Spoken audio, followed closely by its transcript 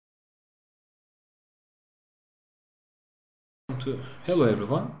Hello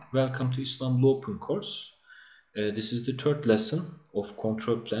everyone, welcome to Istanbul Open course. This is the third lesson of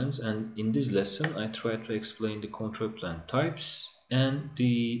control plans, and in this lesson I try to explain the control plan types and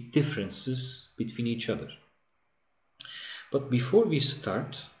the differences between each other. But before we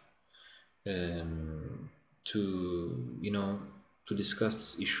start to discuss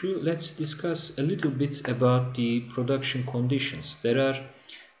this issue, let's discuss a little bit about the production conditions. There are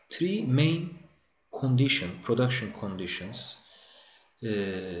three main production conditions,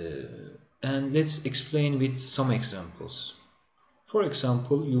 and let's explain with some examples. For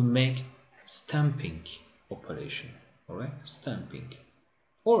example, you make stamping operation, alright, stamping,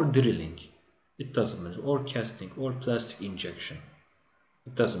 or drilling, it doesn't matter, or casting, or plastic injection,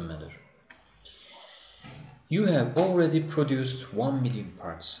 it doesn't matter. You have already produced 1 million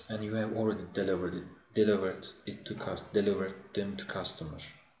parts and you have already delivered them to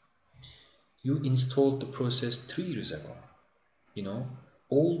customers. You installed the process 3 years ago.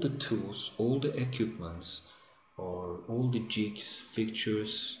 All the tools, all the equipments, or all the jigs,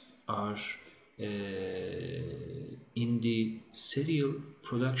 fixtures are in the serial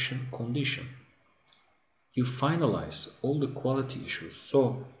production condition. You finalize all the quality issues.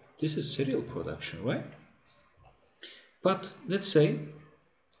 So this is serial production, right? But let's say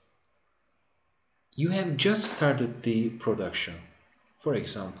you have just started the production. For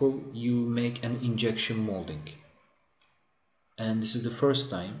example, you make an injection molding, and this is the first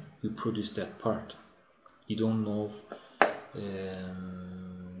time you produce that part. You don't know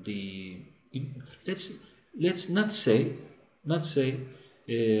let's not say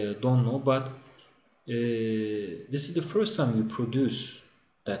don't know, but this is the first time you produce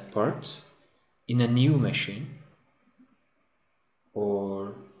that part in a new machine,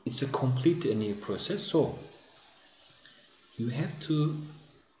 or it's a completely new process. So you have to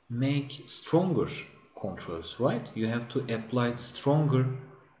make stronger controls, right? You have to apply stronger,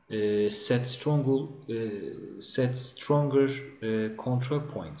 set stronger control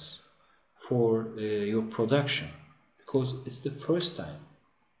points for your production, because it's the first time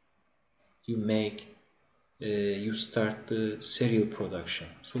you start the serial production.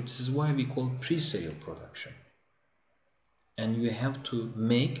 So this is why we call pre-serial production. And you have to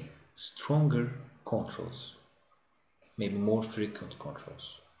make stronger controls, maybe more frequent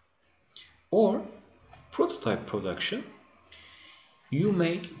controls. Or prototype production, you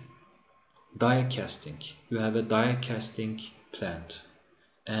make die casting. You have a die casting plant,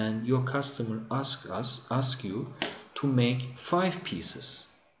 and your customer asks you to make 5 pieces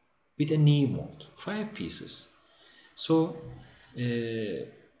with a knee mold, 5 pieces. So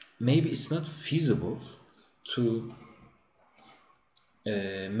maybe it's not feasible to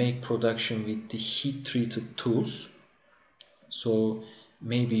make production with the heat treated tools. So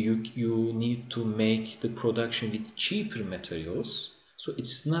maybe you need to make the production with cheaper materials. So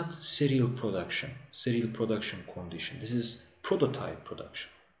it's not serial production condition. This is prototype production.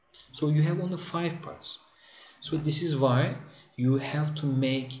 So you have only 5 parts. So this is why you have to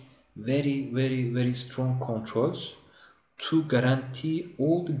make very, very, very strong controls to guarantee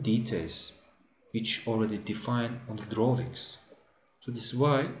all the details which already defined on the drawings. So this is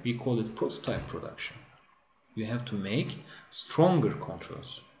why we call it prototype production. You have to make stronger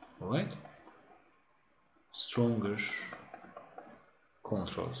controls, alright? Stronger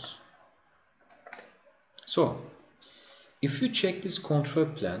controls. So, if you check these control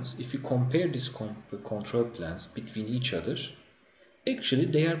plans, if you compare these control plans between each other, actually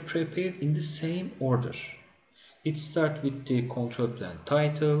they are prepared in the same order. It starts with the control plan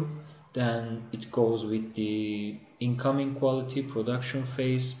title, then it goes with the incoming quality, production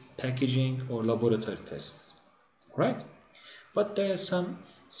phase, packaging, or laboratory tests, right? But there is some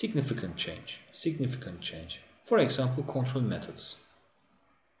significant change. For example, control methods.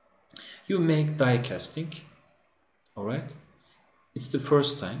 You make die casting, all right? It's the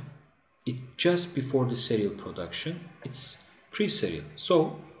first time. It's just before the serial production. It's pre-serial.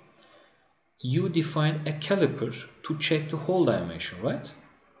 So you define a caliper to check the hole dimension, right?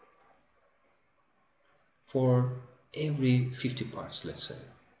 For every 50 parts, let's say.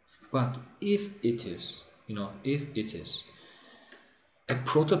 But if it is a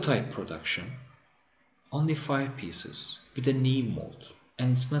prototype production, only 5 pieces with a knee mold,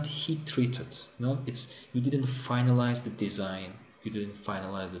 and it's not heat treated, you didn't finalize the design, you didn't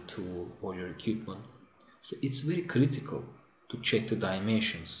finalize the tool or your equipment. So it's very critical to check the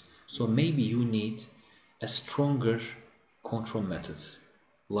dimensions. So maybe you need a stronger control method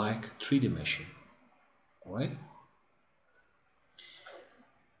like 3D machine. Right?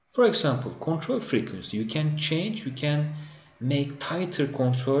 For example, control frequency, you can make tighter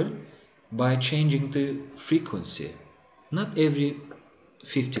control by changing the frequency. not every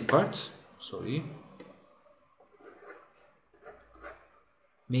 50 parts, sorry,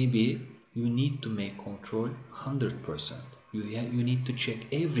 maybe you need to make control 100%. You need to check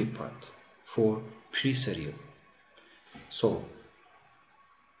every part for pre-serial. So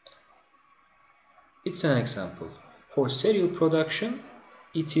it's an example. For serial production,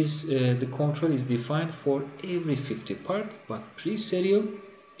 it is the control is defined for every 50 part, but pre-serial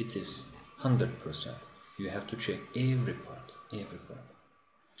it is 100%. You have to check every part, every part.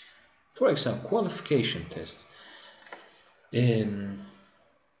 For example, qualification tests. In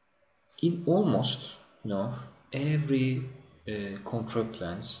almost every control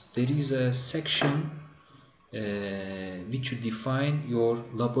plans, there is a section which you define your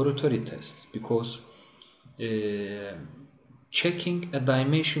laboratory tests, because checking a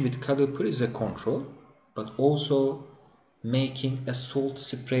dimension with caliper is a control, but also making a salt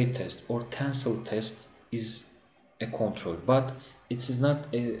spray test or tensile test is a control. But it is not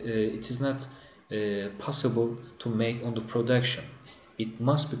possible to make on the production. It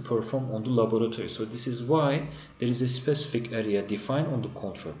must be performed on the laboratory. So this is why there is a specific area defined on the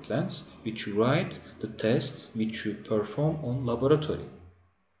control plans, which you write the tests which you perform on laboratory,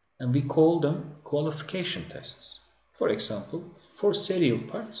 and we call them qualification tests. For example, for serial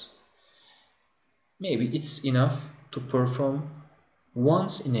parts, maybe it's enough to perform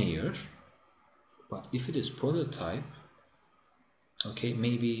once in a year, but if it is prototype, okay,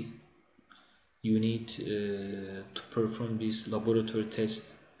 maybe you need to perform this laboratory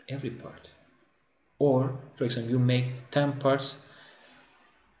test every part. Or for example, you make 10 parts,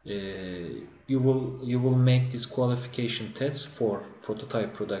 you will make this qualification tests for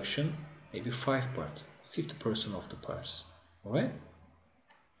prototype production, maybe 5 parts, 50% of the parts. All right?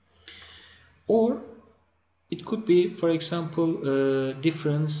 Or it could be, for example,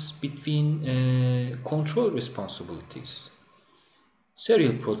 difference between control responsibilities.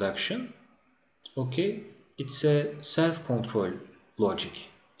 Serial production, okay, it's a self-control logic.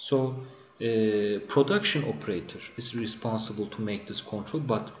 So production operator is responsible to make this control,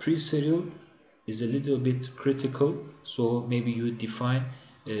 but pre-serial is a little bit critical. So maybe you define,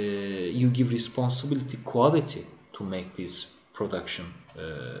 you give responsibility quality to make this production,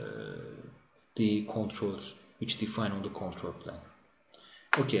 the controls which define on the control plan.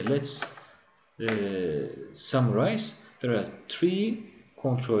 Okay, let's summarize. There are 3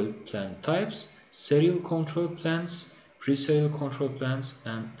 control plan types: serial control plans, pre-serial control plans,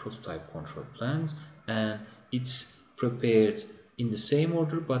 and prototype control plans, and it's prepared in the same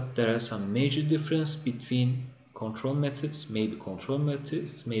order, but there are some major difference between control methods, maybe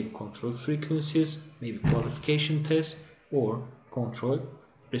control frequencies, maybe qualification tests, or control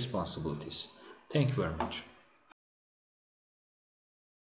responsibilities. Thank you very much.